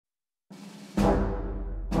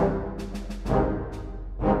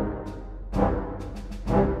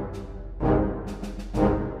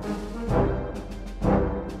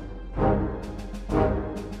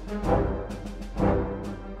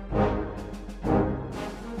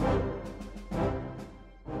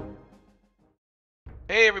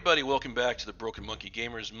everybody, welcome back to the Broken Monkey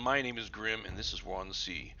Gamers. My name is Grim and this is War on the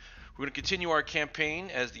Sea. We're going to continue our campaign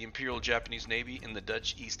as the Imperial Japanese Navy in the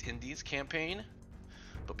Dutch East Indies campaign.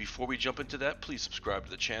 But before we jump into that, please subscribe to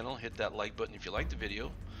the channel, hit that like button if you like the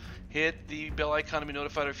video, hit the bell icon to be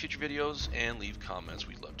notified of future videos, and leave comments.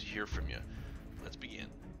 We'd love to hear from you. Let's begin.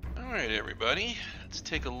 Alright everybody, let's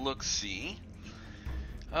take a look-see.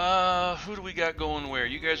 Who do we got going where?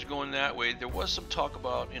 You guys are going that way. There was some talk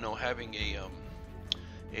about, having a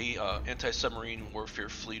anti-submarine warfare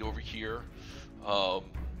fleet over here. The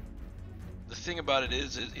thing about it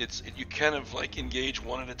is, you kind of like engage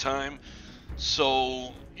one at a time.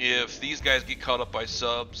 So if these guys get caught up by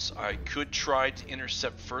subs, I could try to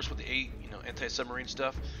intercept first with the anti-submarine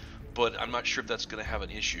stuff, but I'm not sure if that's going to have an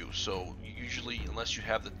issue. So usually, unless you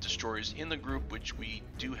have the destroyers in the group, which we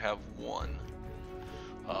do have one,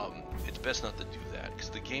 it's best not to do that because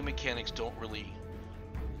the game mechanics don't really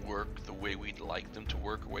work the way we'd like them to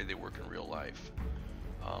work, the way they work in real life.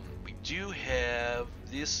 We do have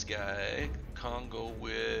this guy, Congo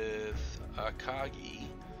with Akagi.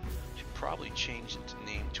 Should probably change its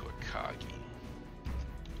name to Akagi.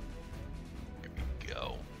 There we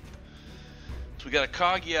go. So we got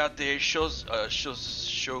Akagi out there,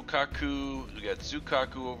 Shokaku, we got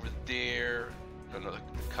Zukaku over there. Another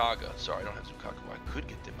Kaga. Sorry, I don't have Zukaku. I could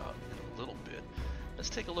get them out in a little bit. Let's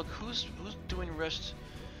take a look. Who's doing rest?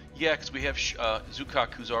 Yeah, because we have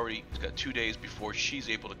Zukaku's already got 2 days before she's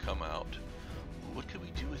able to come out. Ooh, what could we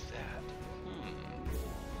do with that?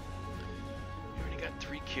 We already got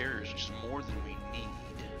 3 carriers, which is more than we need.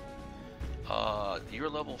 You're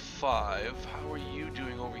level 5. How are you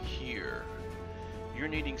doing over here? You're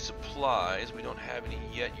needing supplies. We don't have any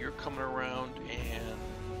yet. You're coming around and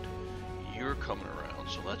you're coming around.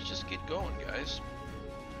 So let's just get going, guys.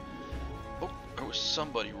 Oh, there was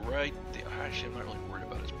somebody right there. Actually, I'm not really worried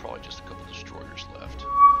about it. It's probably just a couple destroyers left.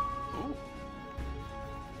 Ooh.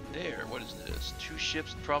 There, what is this? 2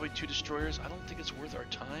 ships, probably 2 destroyers. I don't think it's worth our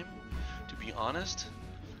time, to be honest.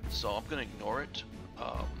 So I'm going to ignore it.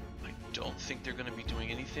 I don't think they're going to be doing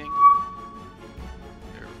anything.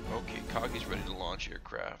 Okay, Kagi's ready to launch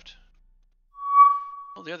aircraft.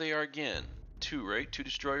 Oh, there they are again. 2, right? 2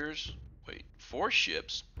 destroyers? Wait, 4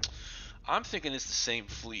 ships? I'm thinking it's the same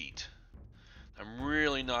fleet. I'm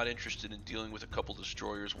really not interested in dealing with a couple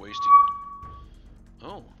destroyers wasting...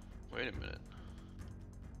 Oh, wait a minute.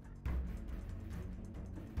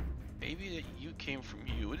 Maybe that you came from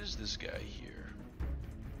you. What is this guy here?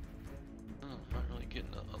 Oh, I'm not really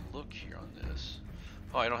getting a look here on this.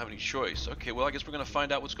 Oh, I don't have any choice. Okay, well, I guess we're going to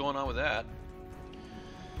find out what's going on with that.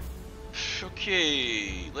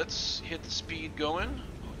 Okay, let's hit the speed going.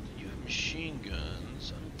 Oh, you have machine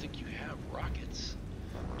guns. I don't think you have rockets.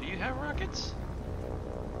 Do you have rockets?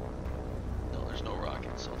 No, there's no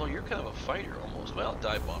rockets. Although you're kind of a fighter almost. Well,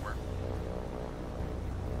 dive bomber.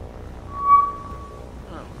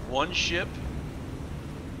 1 ship.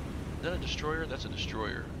 Is that a destroyer? That's a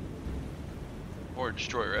destroyer. Or a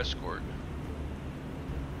destroyer escort.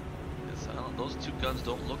 I don't, those 2 guns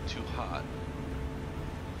don't look too hot.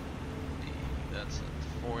 That's a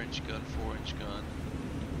 4-inch gun, 4-inch gun.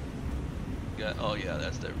 Oh yeah,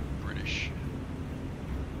 that's the British.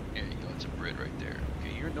 There you go, it's a Brit right there.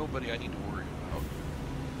 Okay, you're nobody I need to worry about.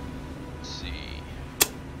 Let's see.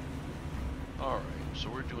 Alright, so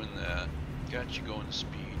we're doing that. Got you going to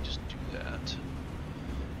speed, just do that.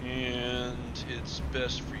 And it's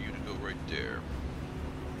best for you to go right there.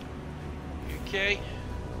 Okay.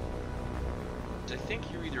 I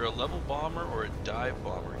think you're either a level bomber or a dive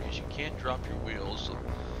bomber because you can't drop your wheels. So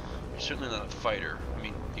you're certainly not a fighter. I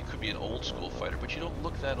mean, you could be an old school fighter, but you don't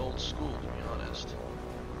look that old school, to be honest.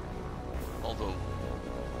 Although,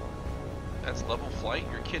 that's level flight?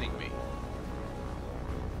 You're kidding me.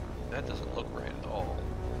 That doesn't look right at all.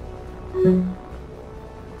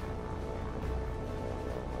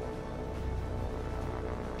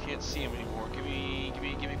 Can't see him anymore. Give me,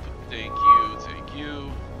 thank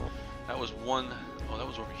you. That was 1, oh, that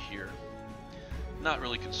was over here. Not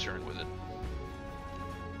really concerned with it.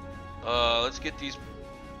 Let's get these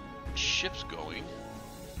ships going.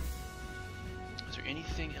 Is there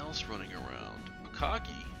anything else running around?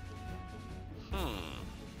 Akagi?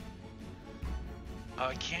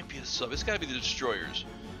 It can't be a sub. It's gotta be the destroyers.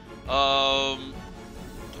 Do I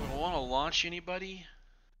want to launch anybody?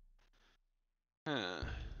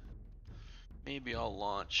 Maybe I'll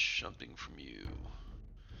launch something from you.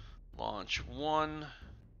 Launch 1.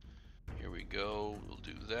 Here we go. We'll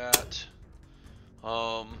do that.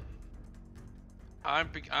 I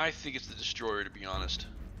think it's the destroyer, to be honest.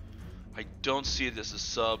 I don't see it as a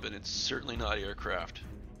sub, and it's certainly not aircraft.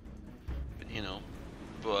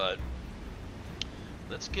 But,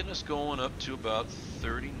 let's get us going up to about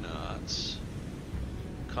 30 knots.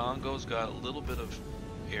 Congo's got a little bit of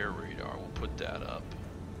air radar. We'll put that up.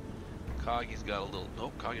 Kagi's got a little...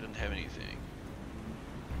 Nope, Kagi doesn't have anything.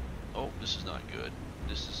 Oh, this is not good.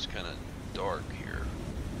 This is kind of dark here.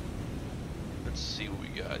 Let's see what we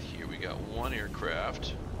got here. We got one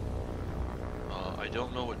aircraft. I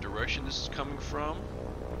don't know what direction this is coming from.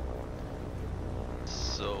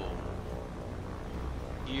 So,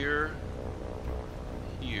 here,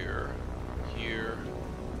 here, here,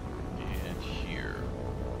 and here.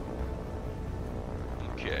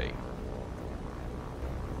 Okay.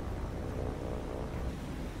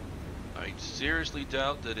 I seriously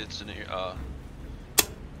doubt that it's an oh,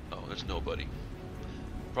 there's nobody.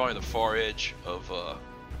 Probably the far edge of what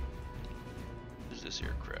is this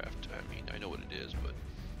aircraft? I mean, I know what it is, but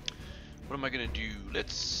what am I gonna do?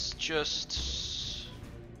 Let's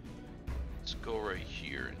go right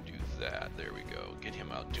here and do that. There we go. Get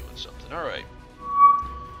him out doing something. All right.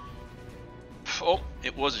 Oh,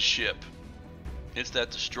 it was a ship. It's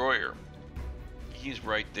that destroyer. He's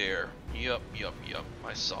right there. Yup.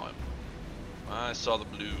 I saw him. I saw the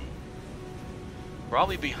blue.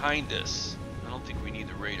 Probably behind us. I don't think we need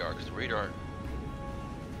the radar, because the radar...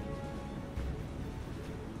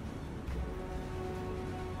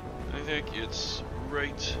 I think it's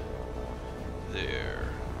right there.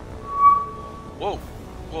 Whoa!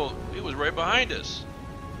 Well, it was right behind us.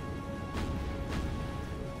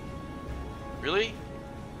 Really?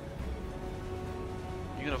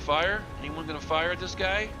 You gonna fire? Anyone gonna fire at this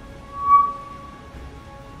guy?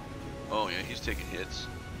 Oh yeah, he's taking hits.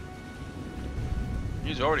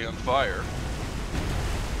 He's already on fire.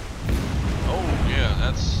 Oh yeah,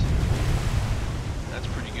 that's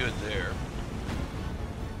pretty good there.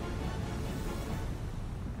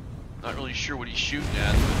 Not really sure what he's shooting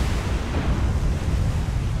at,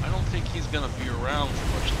 but I don't think he's gonna be around for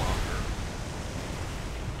much longer.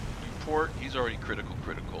 Report, he's already critical.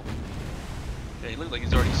 Yeah, he looks like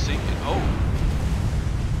he's already sinking. Oh!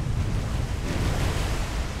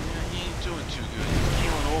 Yeah, he ain't doing too good. He's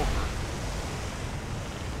keeling over.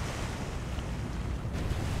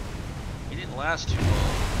 He didn't last too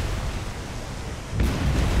long.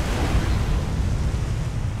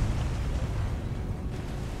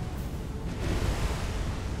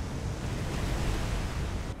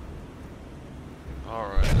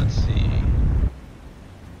 Alright, let's see.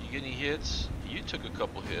 You get any hits? You took a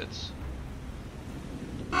couple hits.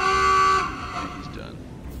 Yeah, he's done.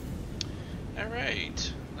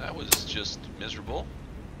 Alright, that was just miserable.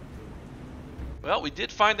 Well, we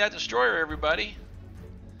did find that destroyer, everybody.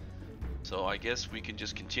 So I guess we can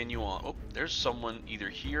just continue on. Oh, there's someone either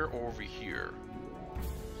here or over here.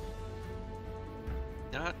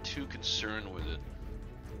 Not too concerned with it.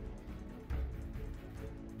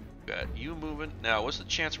 Got you moving. Now, what's the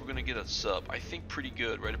chance we're going to get a sub? I think pretty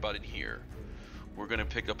good, right about in here. We're going to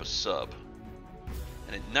pick up a sub.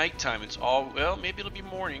 And at nighttime, it's all, well, maybe it'll be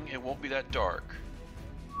morning. It won't be that dark.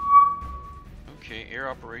 Okay, air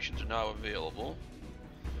operations are now available.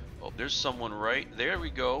 Oh, there's someone right. There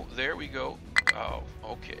we go. There we go. Oh,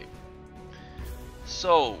 okay.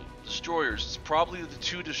 So, destroyers. It's probably the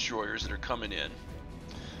two destroyers that are coming in.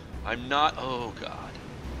 I'm not, oh God.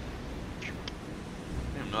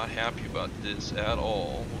 I'm not happy about this at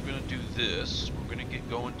all. We're going to do this. We're going to get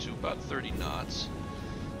going to about 30 knots.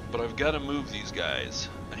 But I've got to move these guys.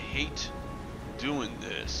 I hate doing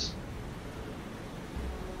this.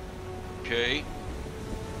 Okay?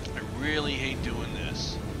 I really hate doing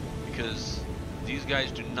this. Because these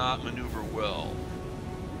guys do not maneuver well.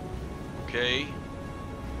 Okay?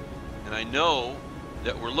 And I know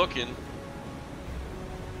that we're looking.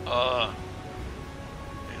 And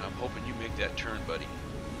I'm hoping you make that turn, buddy.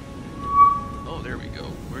 Oh, there we go.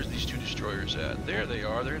 Where's these two destroyers at? There they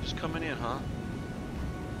are. They're just coming in, huh?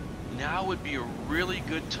 Now would be a really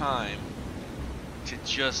good time to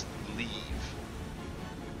just leave.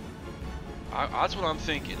 That's what I'm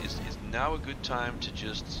thinking. Is now a good time to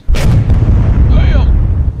just... Bam!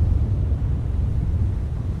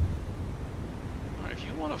 Alright, if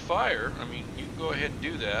you want to fire, I mean, you can go ahead and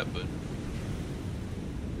do that, but...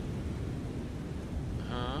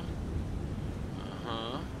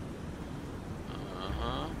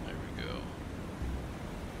 There we go.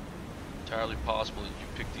 Entirely possible that you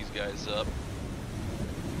pick these guys up.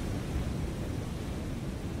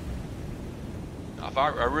 Now, if I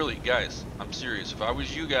really, guys, I'm serious. If I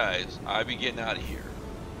was you guys, I'd be getting out of here.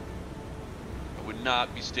 I would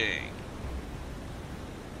not be staying.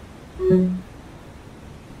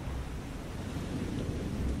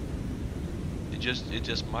 It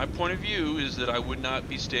just my point of view is that I would not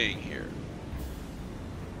be staying here.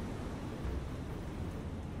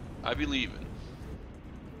 I be leaving.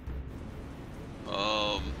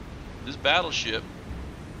 This battleship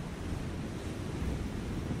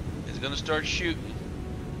is gonna start shooting.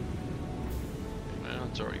 Well,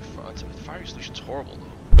 it's already fired. The firing solution's horrible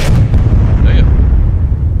though. Damn.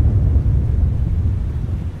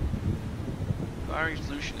 Firing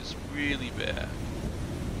solution is really bad.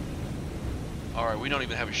 Alright, we don't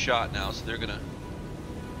even have a shot now, so they're gonna...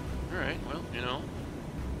 Alright, well, you know.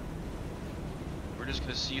 We're just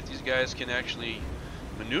gonna see if these guys can actually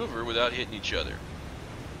maneuver without hitting each other.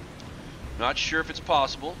 Not sure if it's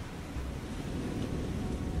possible.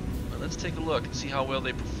 But let's take a look and see how well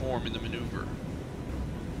they perform in the maneuver.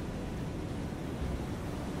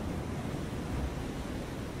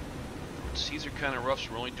 Seas are kind of rough, so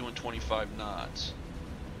we're only doing 25 knots.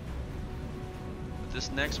 But this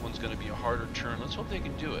next one's going to be a harder turn. Let's hope they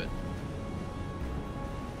can do it.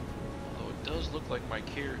 Although it does look like my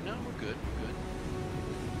carrier... No, we're good, we're good.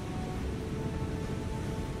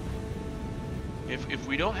 If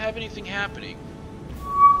we don't have anything happening...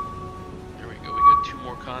 There we go, we got 2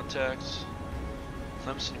 more contacts.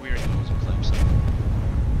 Clemson, we already know it was in Clemson.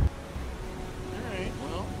 Alright,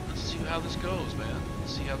 well, let's see how this goes, man.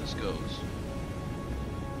 Let's see how this goes.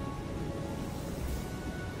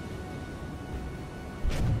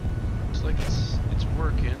 Looks like it's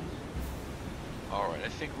working. Alright, I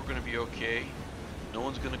think we're going to be okay. No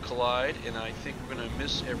one's going to collide, and I think we're going to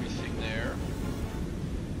miss everything there.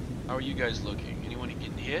 How are you guys looking? Anyone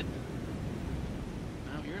getting hit?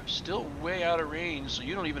 No, you're still way out of range, so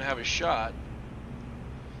you don't even have a shot.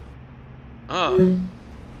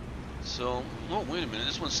 So, oh, wait a minute,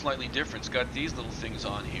 this one's slightly different. It's got these little things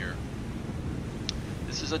on here.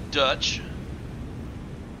 This is a Dutch.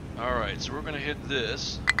 Alright, so we're going to hit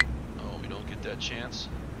this. Oh, we don't get that chance.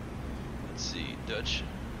 Let's see, Dutch.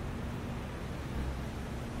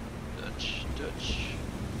 Dutch, Dutch.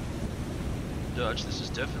 Dutch, this is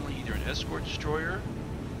definitely either an escort destroyer.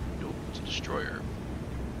 Nope, it's a destroyer.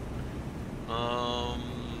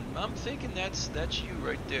 I'm thinking that's you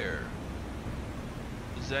right there.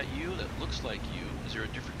 Is that you? That looks like you. Is there a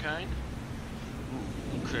different kind?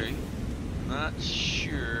 Ooh, okay. Not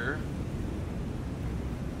sure.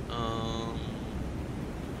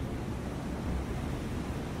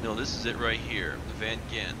 No, this is it right here. The Van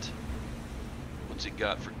Ghent. What's it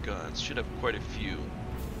got for guns? Should have quite a few.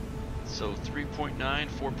 So 3.9,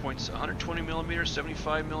 120 millimeter,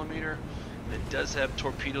 75 millimeter. And it does have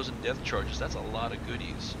torpedoes and depth charges. That's a lot of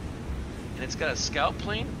goodies. And it's got a scout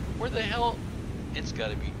plane. Where the hell? It's got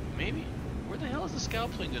to be, maybe. Where the hell is the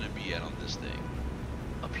scout plane going to be at on this thing?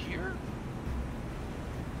 Up here?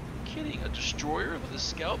 Kidding? A destroyer with a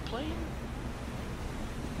scout plane?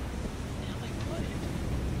 Where the hell they put it?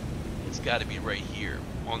 It's got to be right here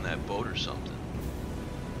on that boat or something.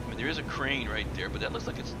 I mean, there is a crane right there, but that looks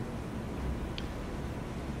like it's.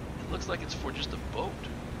 It looks like it's for just a boat.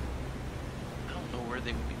 I don't know where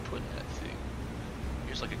they would be putting that thing.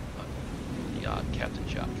 Here's like a yacht, captain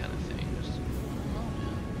yacht kind of thing. Just, oh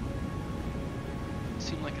man. It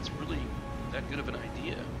seemed like it's really that good of an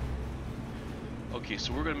idea. Okay,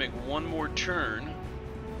 so we're gonna make one more turn,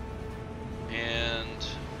 and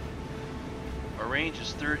our range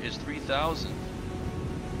is 3,000.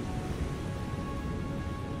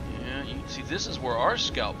 Yeah, you see, this is where our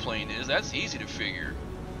scout plane is. That's easy to figure.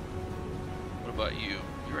 What about you?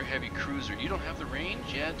 You're a heavy cruiser. You don't have the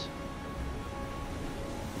range yet?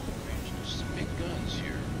 Range, there's some big guns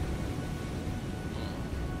here.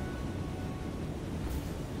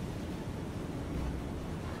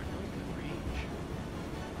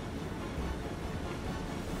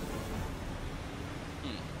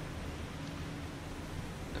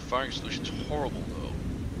 Firing solution's horrible though.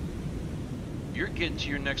 You're getting to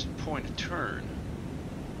your next point of turn.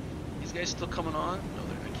 These guys still coming on? No,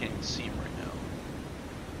 I can't even see them right now.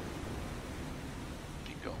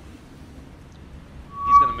 Keep going.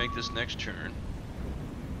 He's gonna make this next turn.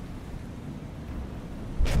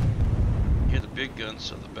 Hear the big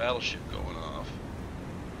guns of the battleship going off.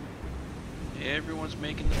 Everyone's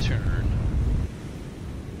making the turn.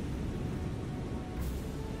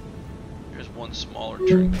 There's one smaller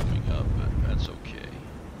turn coming up, but that's okay.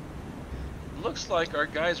 Looks like our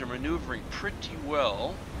guys are maneuvering pretty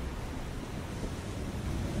well.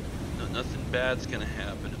 No, nothing bad's gonna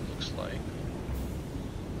happen, it looks like.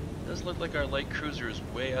 Does look like our light cruiser is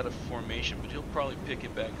way out of formation, but he'll probably pick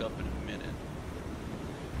it back up in a minute.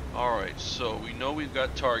 Alright, so we know we've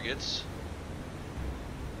got targets.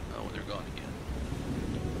 Oh, they're gone again.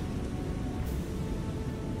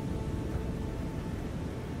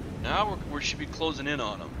 Now we should be closing in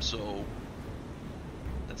on them, so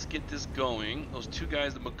Let's get this going. Those two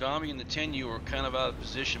guys, the Mogami and the Tenyu, are kind of out of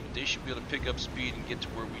position, but they should be able to pick up speed and get to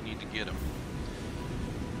where we need to get them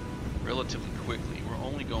relatively quickly. We're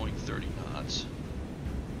only going 30 knots,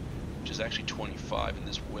 which is actually 25 in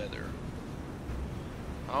this weather.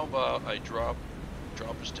 How about I drop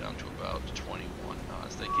us down to about 21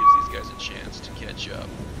 knots? That gives these guys a chance to catch up.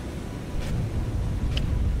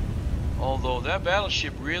 Although that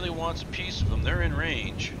battleship really wants a piece of them, they're in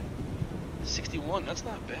range. 61, that's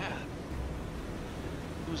not bad.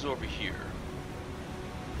 Who's over here?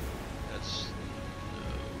 That's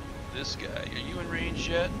this guy. Are you in range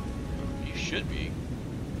yet? You should be.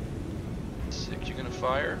 6, you're gonna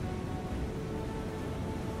fire?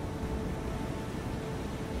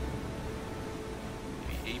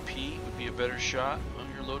 Maybe AP would be a better shot. Oh,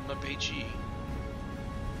 you're loading up HE.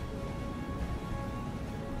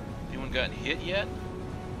 Anyone gotten hit yet?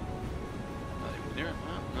 Not there?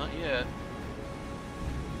 Well, not yet.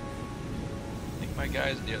 I think my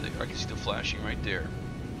guys, yeah, I can see the flashing right there.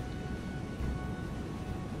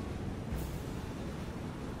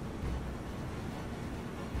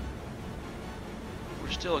 We're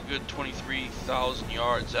still a good 23,000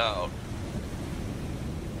 yards out.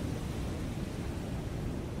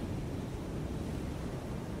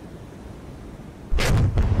 All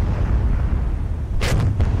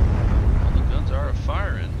the guns are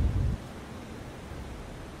firing.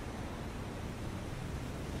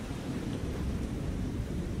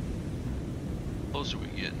 Closer we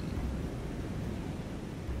getting?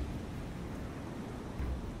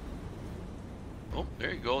 Oh,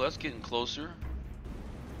 there you go. That's getting closer.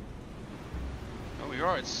 Oh, we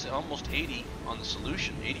are. It's almost 80 on the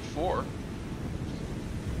solution. 84.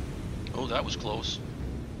 Oh, that was close.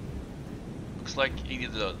 Looks like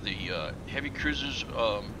either the heavy cruisers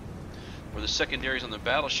or the secondaries on the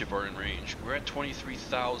battleship are in range. We're at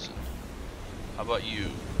 23,000. How about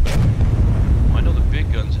you? I know the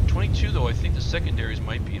big guns. At 22 though, I think the secondaries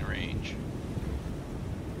might be in range.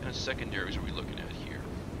 What kind of secondaries are we looking at here?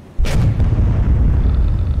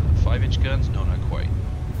 5-inch guns? No, not quite.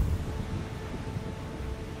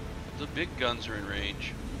 The big guns are in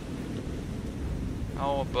range.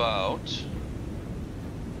 How about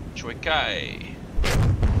Choikai?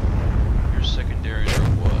 Your secondaries are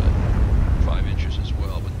what? 5 inches as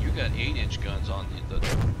well, but you got 8-inch guns on the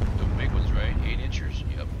big ones, right? 8-inchers?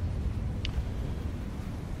 Yep.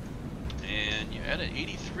 And you're at an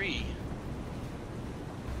 83.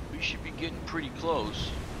 We should be getting pretty close.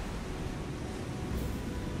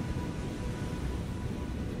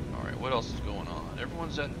 Alright, what else is going on?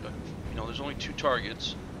 Everyone's at, you know, there's only 2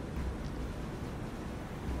 targets.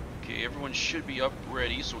 Okay, everyone should be up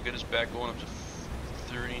ready, so we'll get us back going up to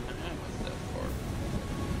 30. Not that far.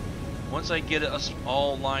 Once I get us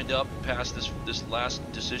all lined up past this last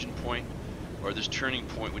decision point, or this turning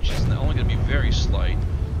point, which is only going to be very slight,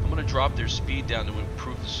 I'm going to drop their speed down to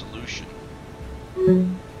improve the solution. God,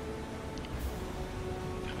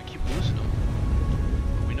 we keep losing them.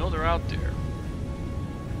 But we know they're out there.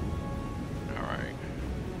 Alright.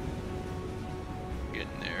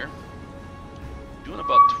 Getting there. Doing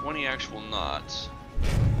about 20 actual knots.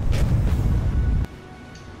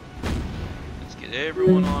 Let's get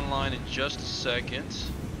everyone online in just a second.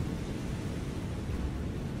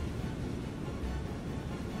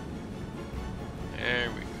 There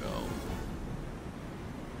we go.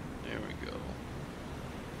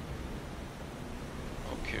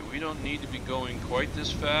 Okay, we don't need to be going quite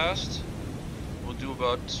this fast. We'll do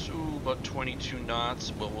about 22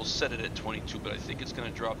 knots. Well, we'll set it at 22, but I think it's going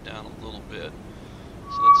to drop down a little bit.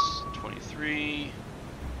 So that's 23,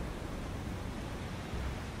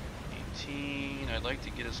 18. I'd like to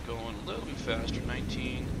get us going a little bit faster.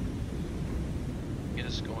 19. Get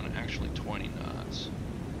us going actually 20 knots.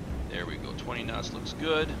 There we go. 20 knots looks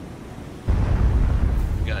good.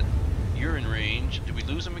 We got, you're in range. Did we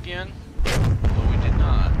lose him again? No, we did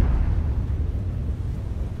not.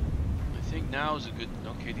 I think now is a good.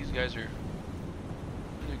 Okay, these guys are.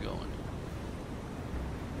 Where are they going?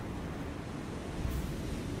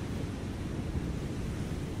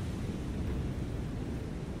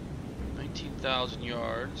 ,000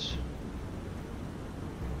 yards.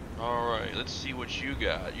 Alright, let's see what you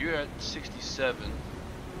got. You're at 67.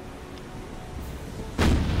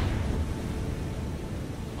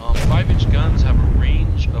 5-inch guns have a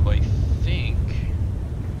range of, I think,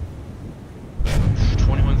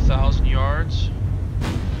 21,000 yards.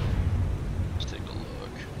 Let's take a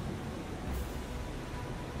look.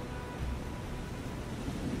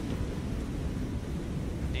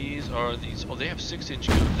 These are these. Oh, they have 6-inch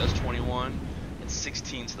guns. That's 21 and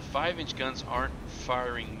 16. So the 5-inch guns aren't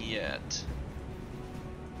firing yet.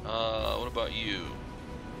 What about you?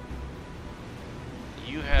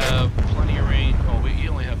 You have plenty of range. Oh wait, you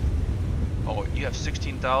only have. Oh, you have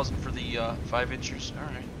 16,000 for the 5-inchers. All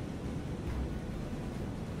right.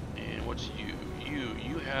 And what's you?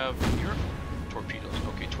 You have your torpedoes.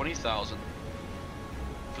 Okay, 20,000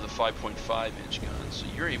 for the 5.5-inch gun. So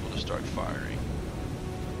you're able to start firing.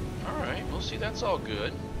 All right. Well, see, that's all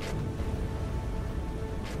good.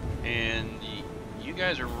 And you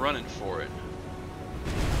guys are running for it.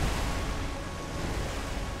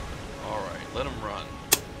 Alright, let them run.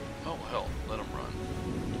 Oh, hell, let them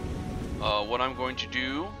run. What I'm going to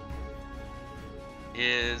do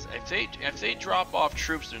is, if they drop off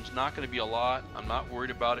troops, there's not going to be a lot. I'm not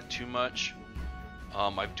worried about it too much.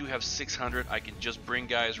 I do have 600. I can just bring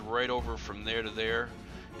guys right over from there to there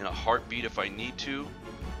in a heartbeat if I need to.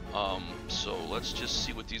 So let's just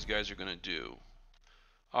see what these guys are going to do.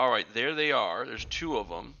 Alright, there they are. There's 2 of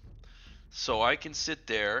them. So I can sit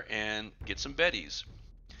there and get some Bettys.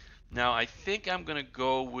 Now I think I'm going to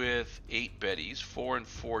go with 8 Bettys. 4 and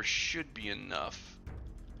 4 should be enough.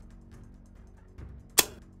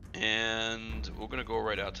 And we're going to go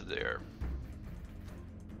right out to there.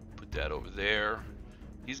 Put that over there.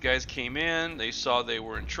 These guys came in. They saw they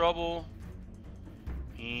were in trouble.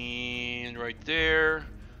 And right there.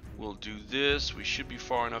 We'll do this. We should be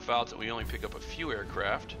far enough out that we only pick up a few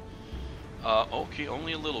aircraft. Okay,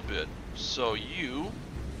 only a little bit. So you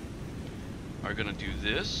are going to do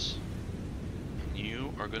this. And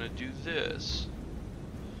you are going to do this.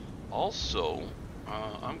 Also,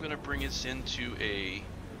 I'm going to bring us into a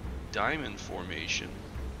diamond formation.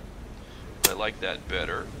 I like that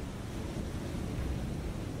better.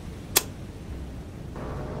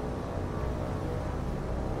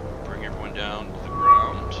 Bring everyone down to the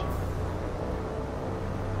ground.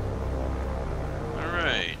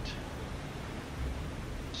 Alright.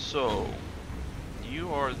 So,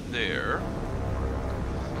 you are there.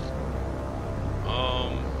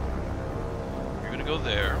 You're gonna go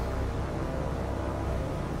there.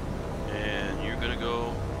 And you're gonna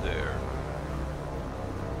go there.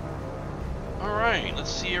 Alright,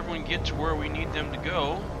 let's see everyone get to where we need them to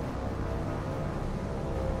go.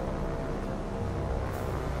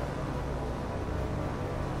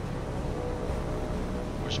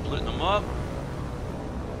 We're splitting them up.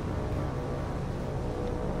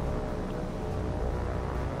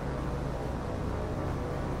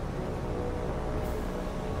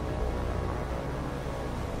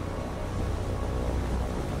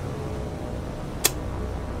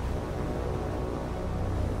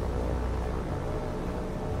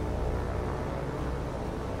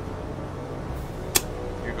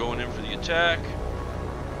 Going in for the attack.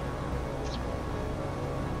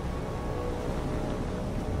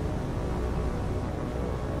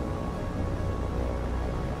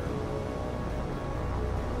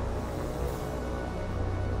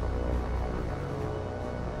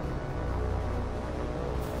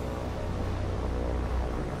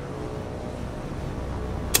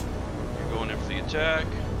 You're going in for the attack.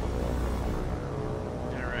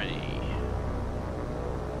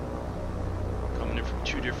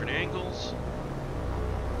 Two different angles.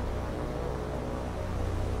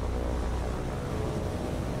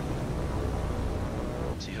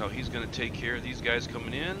 See how he's going to take care of these guys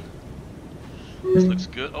coming in. This looks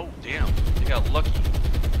good. Oh, damn. They got lucky.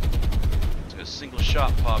 A single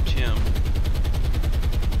shot popped him.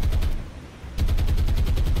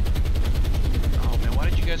 Oh, man. Why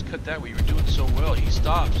did you guys cut that way? You were doing so well. He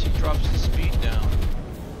stops. He drops his speed down.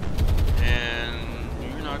 And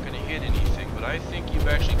you're not going to hit anything. But I think you've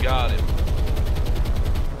actually got him.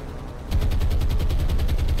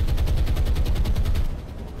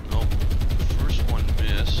 Nope. First one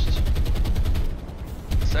missed.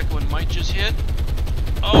 The second one might just hit.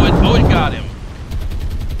 Oh, it got him.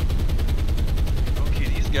 Okay,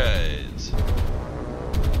 these guys.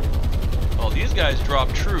 Oh, these guys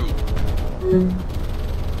dropped true. I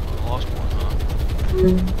lost one, huh?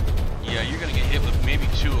 Yeah, you're gonna get hit with maybe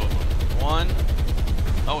 2 of them. One.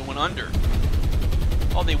 Oh, it went under.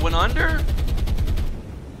 Oh, they went under?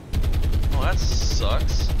 Oh, that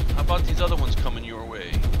sucks. How about these other ones coming your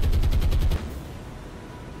way?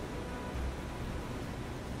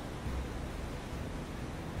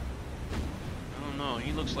 I don't know.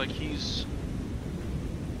 He looks like he's...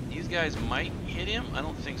 These guys might hit him? I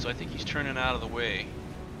don't think so. I think he's turning out of the way.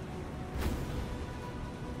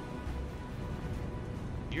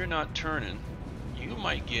 You're not turning. You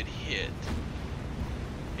might get hit.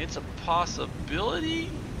 It's a possibility?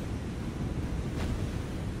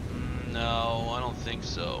 No, I don't think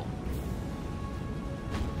so.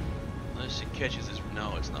 Unless it catches his...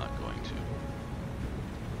 No, it's not going to.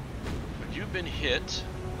 But you've been hit.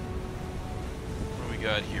 What do we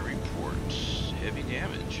got here? Reports. heavy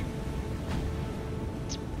damage.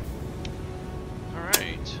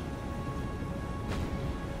 Alright.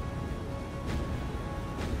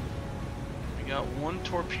 We got 1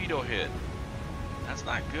 torpedo hit. That's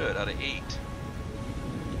not good out of 8.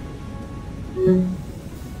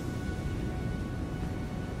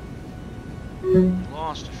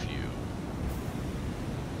 Lost a few.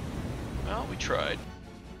 Well, we tried.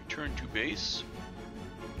 Return to base.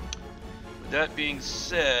 With that being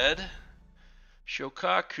said,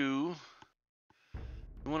 Shokaku,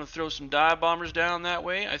 we want to throw some dive bombers down that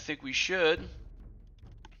way? I think we should.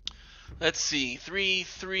 Let's see. 3,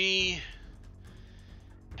 3.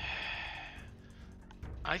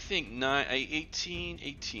 I think 9, 18.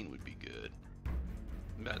 18 would be good.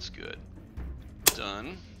 That's good.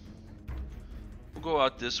 Done. We'll go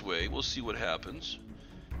out this way. We'll see what happens.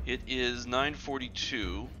 It is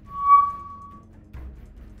 9:42.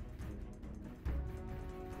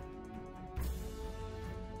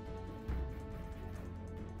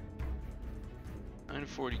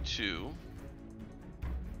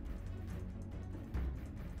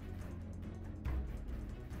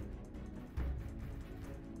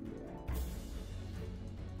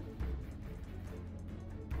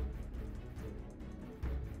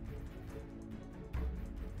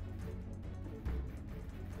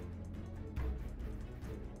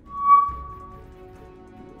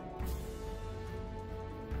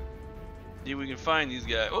 See if we can find these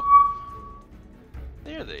guys. Oh,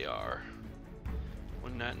 there they are.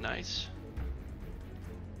 Wasn't that nice?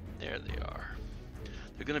 There they are.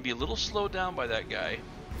 They're going to be a little slowed down by that guy.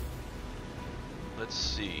 Let's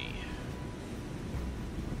see.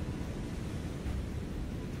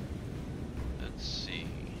 Let's see.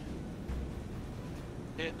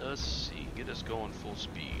 Let us see. Get us going full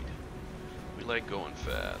speed. We like going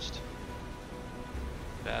fast.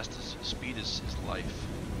 Fastest speed is life,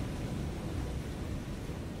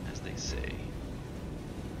 as they say.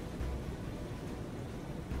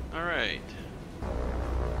 Alright.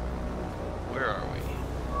 Where are we?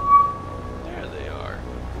 There they are.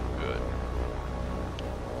 Good.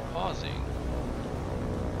 Pausing.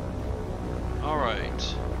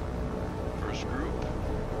 Alright. First group.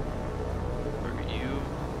 Target you.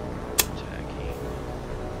 Attacking.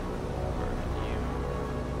 Target you.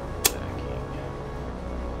 Attacking.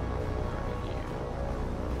 Target you.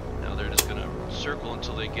 Now they're just gonna circle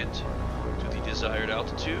until they get to the desired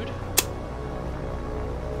altitude.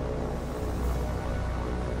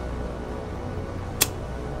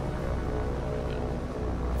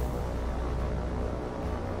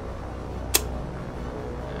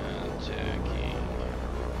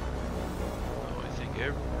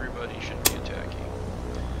 Everybody should be attacking.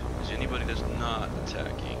 Is anybody that's not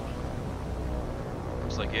attacking?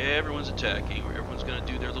 Looks like everyone's attacking. Everyone's going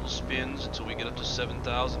to do their little spins until we get up to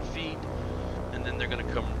 7,000 feet, and then they're going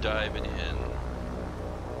to come diving in.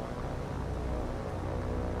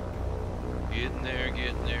 Getting there,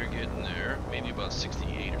 getting there, getting there. Maybe about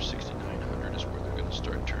 68 or 6,900 is where they're going to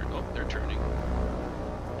start turning. Oh, they're turning.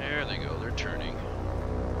 There they go. They're turning.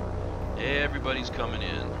 Everybody's coming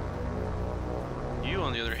in. You,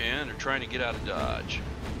 on the other hand, are trying to get out of Dodge.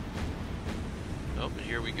 Oh, and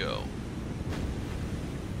here we go.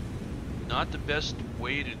 Not the best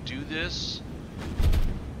way to do this,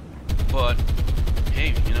 but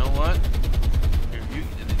hey, you know what?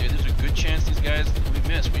 There's a good chance these guys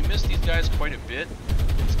we missed these guys quite a bit.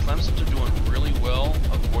 These Clemsons are doing really well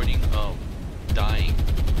avoiding dying.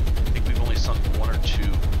 I think we've only sunk 1 or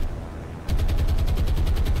 2.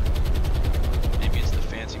 Maybe it's the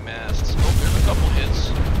fancy masts. Oh, there's a couple hits.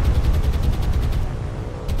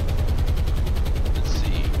 Let's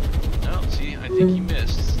see. No, see, I think he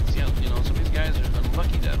missed. See how, you know, some of these guys are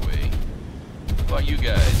unlucky that way. How about you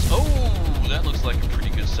guys? Oh, that looks like a pretty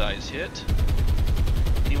good size hit.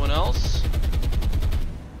 Anyone else?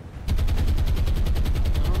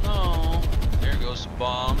 Oh no. There goes some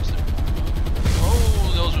bombs.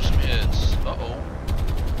 Oh, those are some hits. Uh-oh.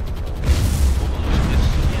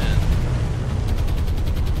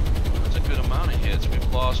 Amount of hits.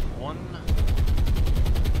 We've lost one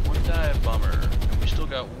dive bomber. We still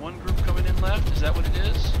got one group coming in left. Is that what it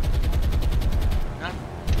is? Not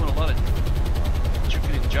doing a lot of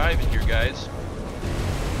juking and jiving here, guys.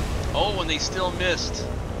 Oh, and they still missed.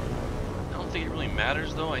 I don't think it really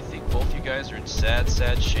matters, though. I think both you guys are in sad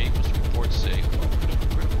shape, as the reports say. Oh,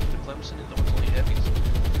 critical for the Clemson, and those only heavies.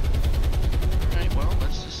 Alright, well,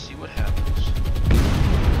 let's just see what happens.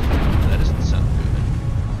 That doesn't sound good.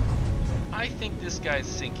 I think this guy's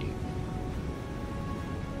sinking.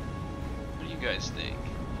 What do you guys think?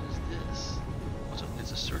 What is this?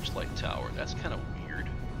 It's a searchlight tower. That's kind of weird.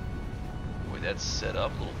 The way that's set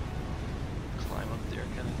up, little there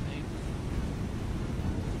kind of thing.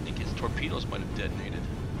 I think his torpedoes might have detonated.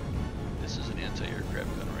 This is an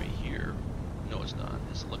anti-aircraft gun right here. No, it's not.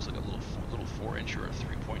 This looks like a little 4-inch or a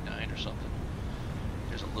 3.9 or something.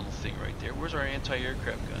 There's a little thing right there. Where's our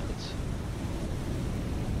anti-aircraft guns?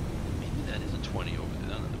 Maybe that is a 20 over there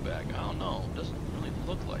down in the back. I don't know. It doesn't really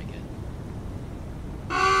look like it.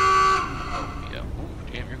 Oh, yeah.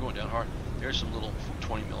 Ooh, damn, you're going down hard. There's some little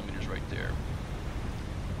 20 millimeters right there.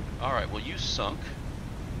 Alright, well, you sunk.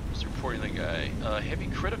 Just reporting that guy. Heavy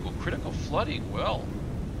critical flooding. Well.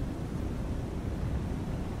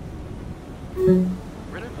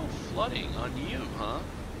 Critical flooding on you, huh?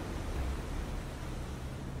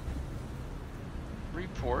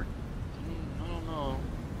 Report. I don't know.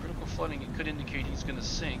 Critical flooding, it could indicate he's going to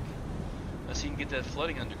sink. Unless he can get that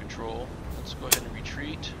flooding under control. Let's go ahead and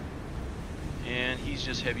retreat. And he's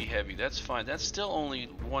just heavy. That's fine. That's still only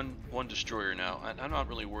one destroyer now. I'm not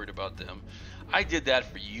really worried about them. I did that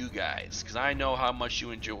for you guys because I know how much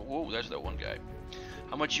you enjoy. Whoa, there's that one guy.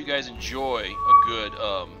 How much you guys enjoy a good.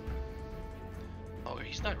 Oh,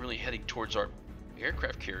 he's not really heading towards our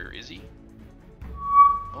aircraft carrier, is he?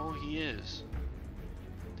 Oh, he is.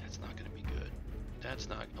 That's not going to be good. That's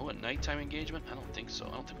not. Oh, a nighttime engagement? I don't think so.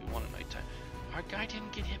 I don't think we want a nighttime. Our guy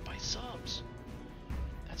didn't get hit by subs.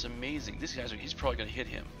 That's amazing. This guy's, he's probably going to hit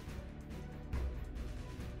him.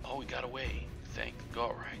 Oh, he got away. Thank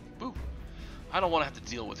God. Right. Boo. I don't want to have to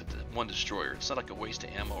deal with it. One destroyer. It's not like a waste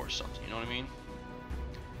of ammo or something. You know what I mean?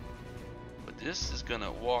 But this is going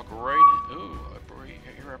to walk right in. Ooh,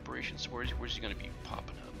 air operations. Where's he going to be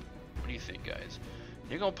popping up? What do you think, guys?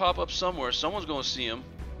 You're going to pop up somewhere. Someone's going to see him.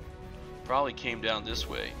 Probably came down this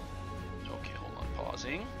way. Okay, hold on.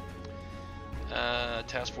 Pausing.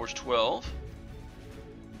 Task Force 12.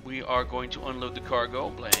 We are going to unload the cargo.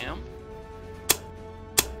 Blam.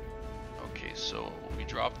 Okay, so we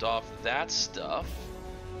dropped off that stuff.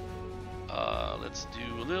 Let's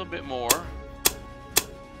do a little bit more.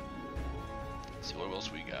 Let's see what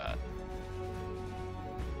else we got.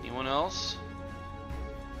 Anyone else?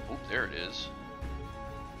 Oh, there it is.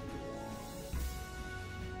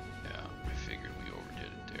 Yeah, I figured we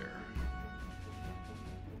overdid it there.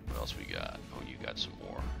 What else we got? Oh, you got some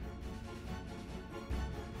more.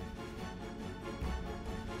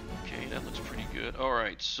 Okay, that looks pretty good.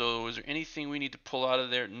 Alright, so is there anything we need to pull out of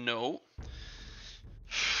there? No.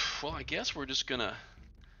 Well, I guess we're just gonna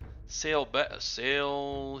sail back,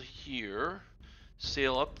 sail here,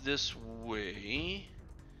 sail up this way,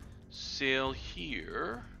 sail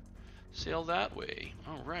here, sail that way.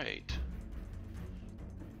 Alright.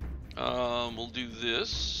 We'll do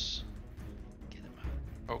this. Get them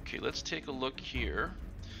out. Okay, let's take a look here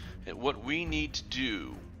at what we need to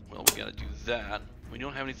do. Well, we gotta do that. We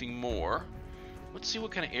don't have anything more. Let's see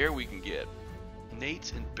what kind of air we can get.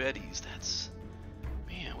 Nates and Bettys. That's...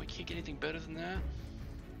 Man, we can't get anything better than that.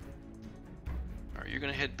 Alright, you're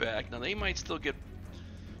going to head back. Now, they might still get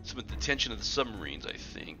some of the attention of the submarines, I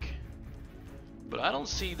think. But I don't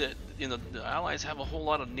see that, you know, the Allies have a whole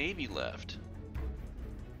lot of Navy left.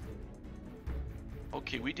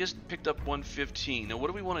 Okay, we just picked up 115. Now, what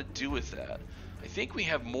do we want to do with that? I think we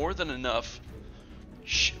have more than enough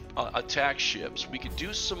attack ships. We could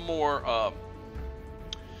do some more,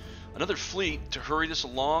 another fleet to hurry this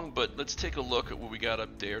along, but let's take a look at what we got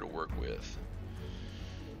up there to work with.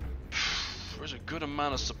 There's a good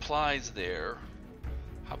amount of supplies there.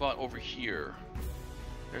 How about over here?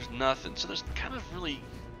 There's nothing. So there's kind of really...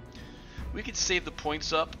 We could save the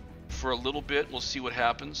points up for a little bit. We'll see what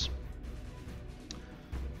happens.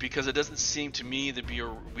 Because it doesn't seem to me to be a...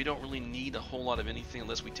 We don't really need a whole lot of anything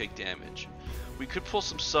unless we take damage. We could pull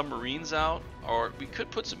some submarines out, or we could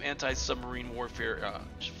put some anti-submarine warfare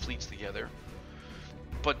fleets together.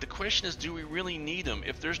 But the question is, do we really need them?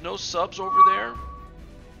 If there's no subs over there,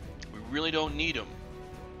 we really don't need them.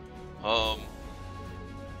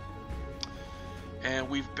 And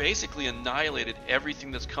we've basically annihilated everything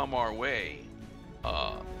that's come our way.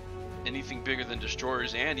 Anything bigger than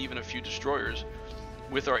destroyers, and even a few destroyers,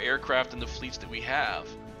 with our aircraft and the fleets that we have.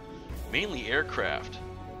 Mainly aircraft.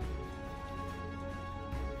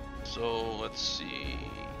 So let's see,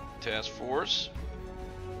 task force,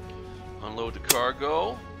 unload the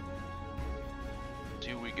cargo.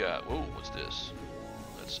 See what we got. Whoa, what's this?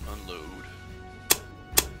 Let's unload.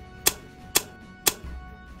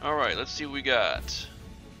 Alright, let's see what we got.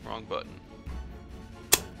 Wrong button.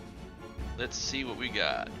 Let's see what we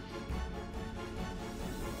got.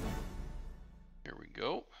 Here we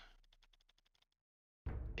go.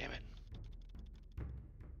 Damn it.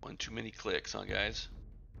 One too many clicks, huh, guys?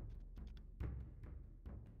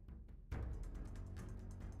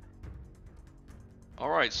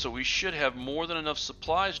 Alright, so we should have more than enough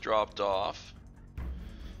supplies dropped off.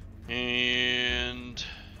 And...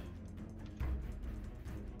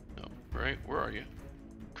 no, right? Where are you?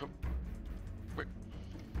 Come... where?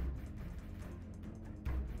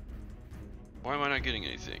 Why am I not getting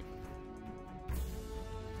anything?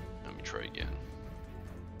 Let me try again.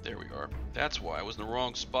 There we are. That's why I was in the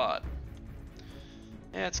wrong spot.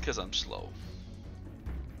 That's because I'm slow.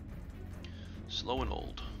 Slow and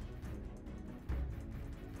old.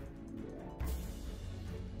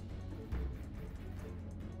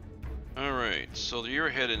 Alright, so you're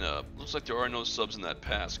heading up. Looks like there are no subs in that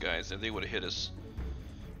pass, guys. If they would have hit us.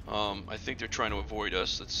 I think they're trying to avoid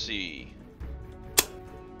us. Let's see.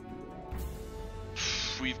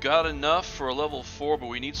 We've got enough for a level 4, but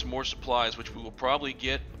we need some more supplies, which we will probably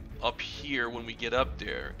get up here when we get up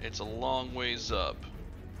there. It's a long ways up.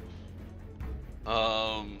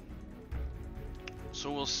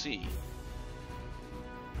 So we'll see.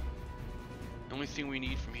 The only thing we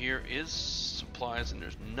need from here is supplies, and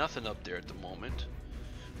there's nothing up there at the moment.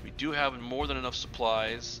 We do have more than enough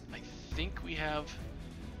supplies. I think we have,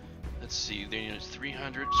 let's see, there's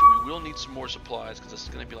 300, so we will need some more supplies because this is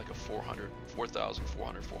going to be like a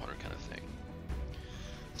 4,400 kind of thing.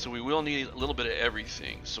 So we will need a little bit of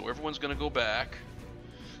everything. So everyone's going to go back,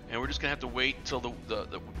 and we're just going to have to wait until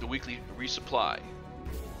the weekly resupply.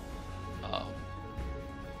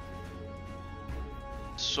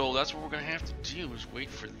 So that's what we're going to have to do, is wait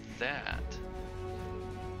for that.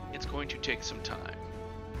 It's going to take some time.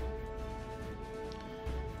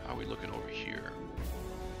 How are we looking over here?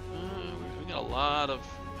 We got a lot of,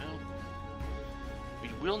 well, we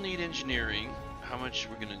will need engineering. How much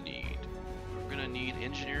we're going to need? We're going to need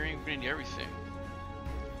engineering, we're going to need everything.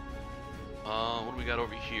 What do we got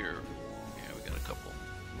over here? Yeah, we got a couple.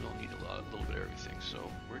 We don't need a little bit of everything, so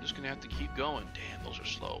we're just going to have to keep going. Damn, those are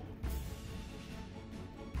slow.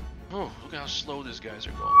 Oh, look how slow these guys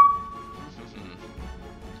are going.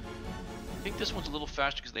 I think this one's a little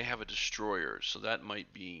faster because they have a destroyer, so that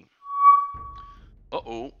might be...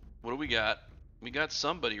 Uh-oh, what do we got? We got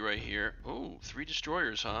somebody right here. Oh, 3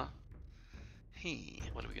 destroyers, huh? Hey,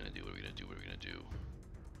 what are we gonna do? What are we gonna do? What are we gonna do?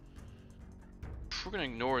 We're gonna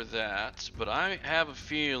ignore that, but I have a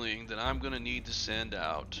feeling that I'm gonna need to send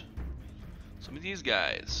out some of these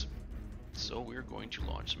guys. So we're going to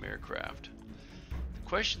launch some aircraft. The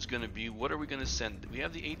question's gonna be, what are we gonna send? We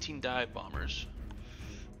have the 18 dive bombers.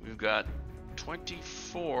 We've got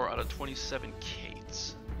 24 out of 27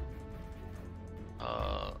 Kates.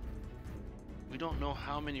 We don't know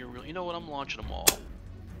how many are real. You know what? I'm launching them all.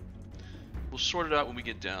 We'll sort it out when we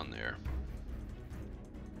get down there.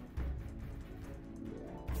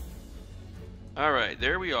 Alright,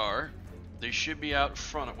 there we are. They should be out in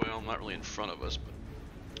front of, well, not really in front of us, but...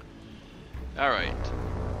 Alright.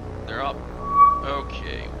 They're up.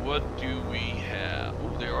 Okay, what do we have?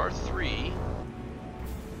 Oh, there are 3.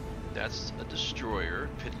 That's a destroyer,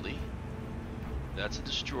 Piddly. That's a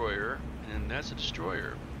destroyer, and that's a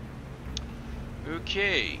destroyer.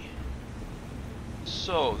 Okay.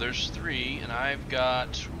 So, there's 3, and I've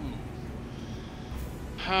got...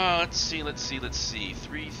 let's see.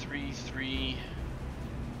 3, 3, 3.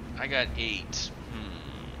 I got 8.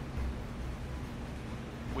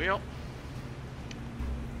 Well,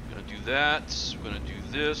 we're gonna do that. We're gonna do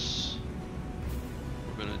this.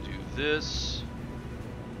 We're gonna do this.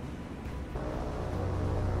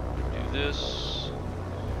 We're gonna do this.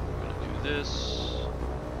 We're gonna do this.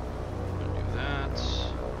 We're gonna do that.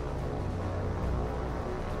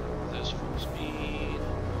 This full speed.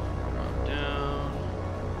 Drop down.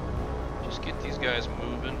 Just get these guys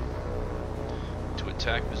moving to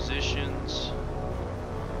attack positions,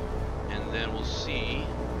 and then we'll see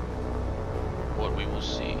what we will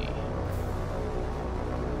see.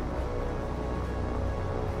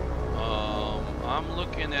 I'm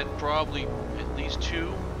looking at probably at least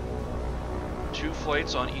two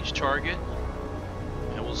flights on each target,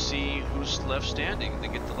 and we'll see who's left standing to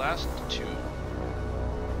get the last 2.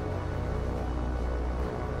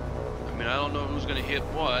 I mean, I don't know who's going to hit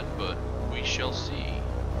what, but we shall see.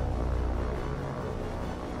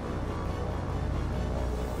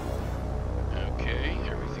 Okay,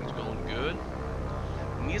 everything's going good.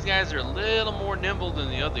 And these guys are a little more nimble than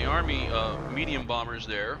the Army medium bombers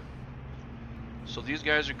there. So these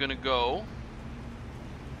guys are going to go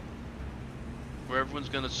where everyone's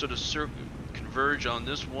going to sort of converge on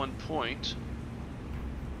this one point.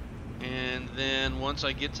 And then once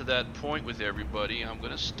I get to that point with everybody, I'm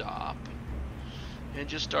going to stop and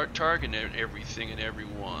just start targeting everything and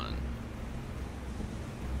everyone.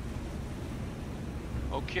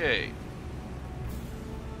 Okay.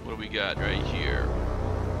 What do we got right here?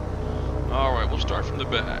 Alright, we'll start from the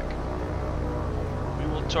back. We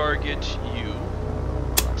will target you.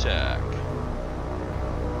 Attack.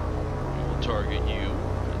 We will target you.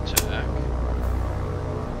 Attack.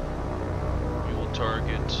 We will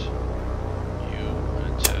target you.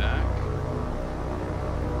 Attack.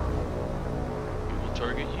 We will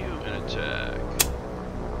target you and attack.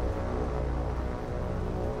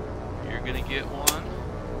 You're gonna get one.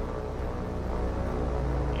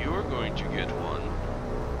 You're going to get one.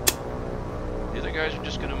 The other guys are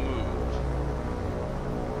just gonna move.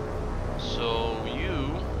 So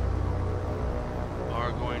you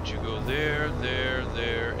are going to go there, there,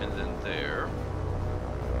 there, and then there.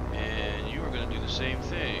 And you are going to do the same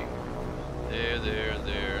thing. There, there,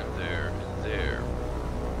 there, there, and there.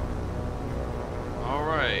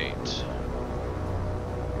 Alright.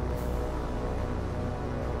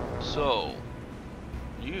 So,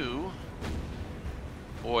 you...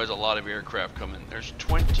 Boy, there's a lot of aircraft coming. There's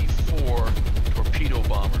 24 torpedo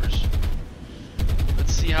bombers.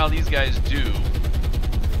 Let's see how these guys do.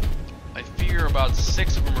 I fear about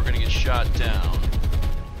 6 of them are going to get shot down.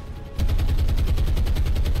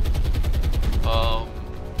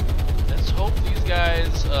 Let's hope these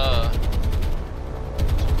guys, so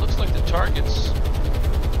it looks like the targets,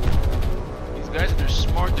 these guys, if they're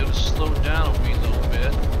smart, they'll just slow down a wee little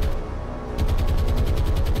bit.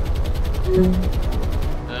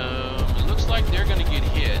 It looks like they're going to get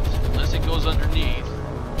hit, unless it goes underneath.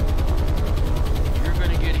 You're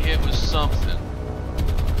going to get hit with something.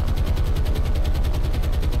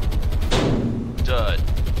 Dud.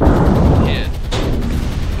 Hit.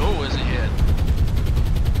 Oh, is a hit.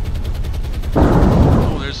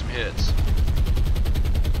 Oh, there's some hits.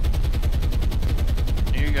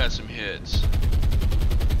 You got some hits.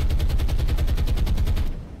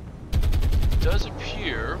 It does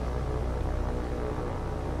appear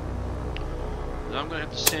that I'm going to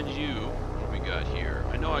have to send you. What do we got here?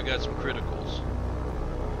 I know I got some criticals.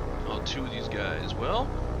 Oh, 2 of these guys. Well,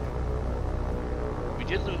 we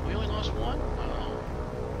did lose. We only lost one? Oh.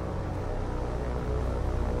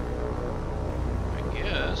 I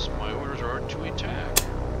guess my orders are to attack.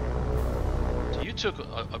 So you took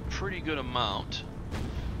a pretty good amount,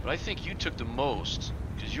 but I think you took the most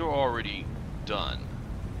because you're already done.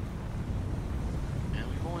 And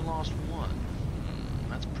we've only lost one.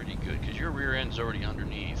 That's pretty good because your rear end's already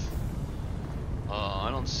underneath. I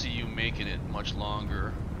don't see you making it much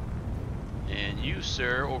longer. And you,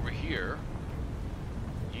 sir, over here,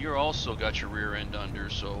 you're also got your rear end under,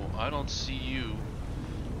 so I don't see you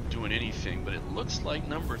doing anything. But it looks like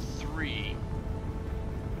number 3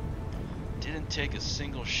 didn't take a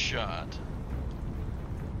single shot.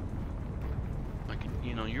 Like,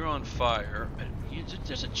 you know, you're on fire.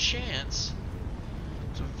 There's a chance.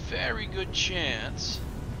 It's a very good chance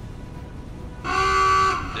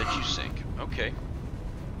that you sink. Okay.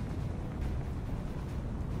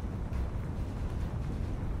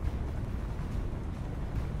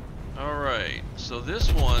 Alright, so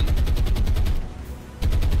this one,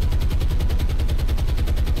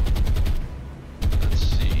 let's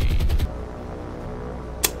see.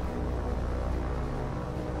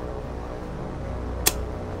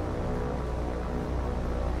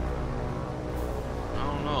 I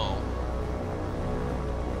don't know.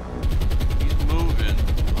 He's moving.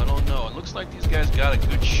 I don't know. It looks like these guys got a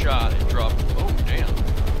good shot at dropping. Oh, damn.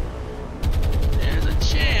 There's a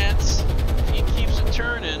chance if he keeps it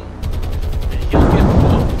turning. He'll get,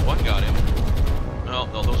 oh, one got him. No,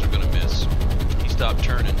 those are going to miss. He stopped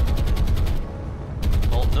turning.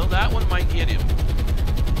 Oh, no, that one might hit him.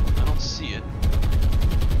 I don't see it.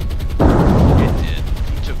 It did.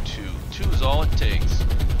 He took 2. 2 is all it takes.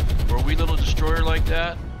 For a wee little destroyer like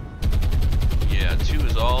that, yeah, 2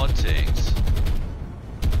 is all it takes.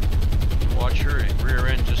 Watch her rear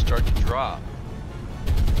end just start to drop.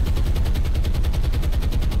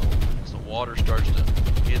 As the water starts to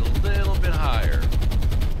get a little bit higher,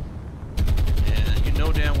 and you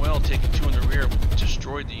know damn well taking 2 in the rear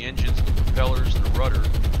destroyed the engines, the propellers, and the rudder.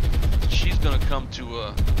 She's going to come to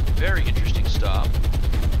a very interesting stop.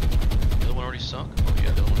 The other one already sunk? Oh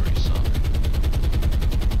yeah, the other one already sunk.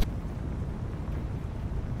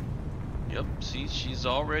 Yep, see, she's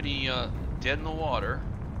already dead in the water,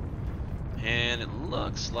 and it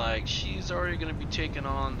looks like she's already going to be taking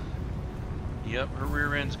on. Yep, her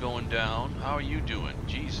rear end's going down. How are you doing?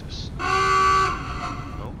 Jesus.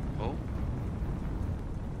 Oh, oh.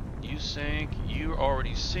 You sank. You're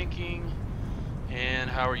already sinking. And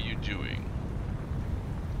how are you doing?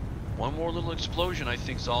 One more little explosion, I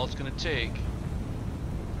think, is all it's going to take.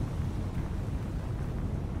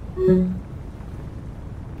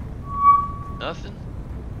 Nothing?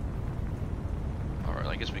 Alright,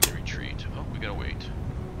 I guess we can retreat. Oh, we gotta wait.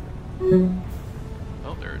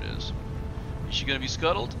 Oh, there it is. Is she gonna be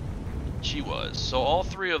scuttled? She was. So all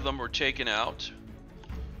three of them were taken out.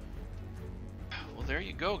 Well, there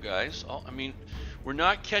you go, guys. I mean, we're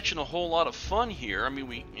not catching a whole lot of fun here. I mean,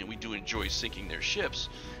 we do enjoy sinking their ships,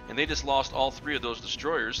 and they just lost all three of those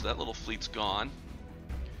destroyers. So that little fleet's gone.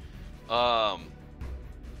 What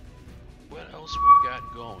else we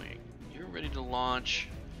got going? You're ready to launch.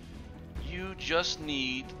 You just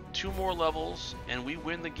need 2 more levels, and we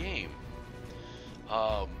win the game.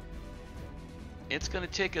 It's going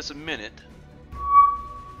to take us a minute.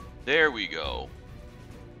 There we go.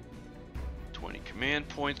 20 command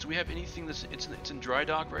points. Do we have anything that's it's in dry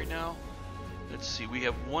dock right now? Let's see. We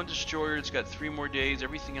have 1 destroyer. It's got 3 more days.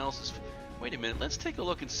 Everything else is. Wait a minute. Let's take a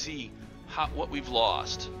look and see what we've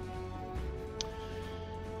lost.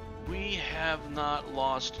 We have not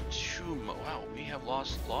lost too much. Wow, we have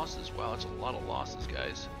lost losses. Wow, that's a lot of losses,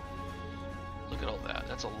 guys. Look at all that.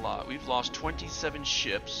 That's a lot. We've lost 27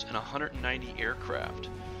 ships and 190 aircraft.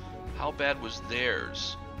 How bad was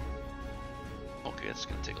theirs? Okay, it's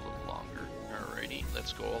going to take a little longer. Alrighty,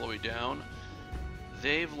 let's go all the way down.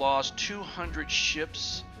 They've lost 200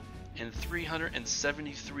 ships and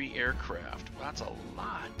 373 aircraft. Well, that's a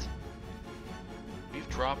lot.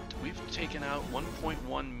 We've taken out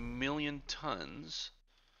 1.1 million tons,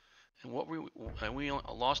 and we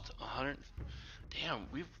lost 100. Damn,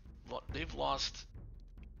 we've lost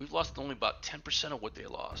only about 10% of what they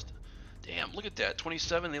lost. Damn, look at that.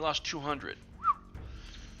 27, they lost 200.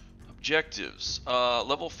 Objectives: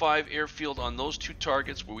 level 5 airfield on those 2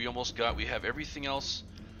 targets where we almost got. We have everything else.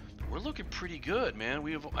 We're looking pretty good, man.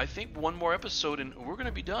 We have, I think, 1 more episode and we're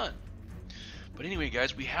gonna be done. But anyway,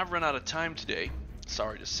 guys, we have run out of time today.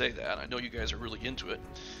 Sorry to say that. I know you guys are really into it,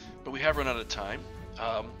 but we have run out of time.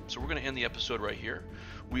 So we're going to end the episode right here.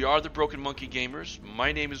 We are the Broken Monkey Gamers.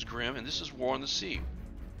 My name is Grim, and this is War on the Sea.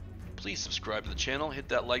 Please subscribe to the channel. Hit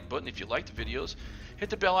that like button if you like the videos. Hit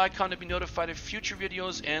the bell icon to be notified of future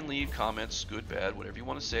videos, and leave comments, good, bad, whatever you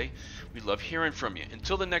want to say. We love hearing from you.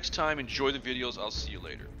 Until the next time, enjoy the videos. I'll see you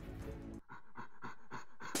later.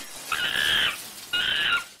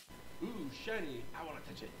 Ooh, shiny. I want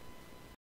to touch it.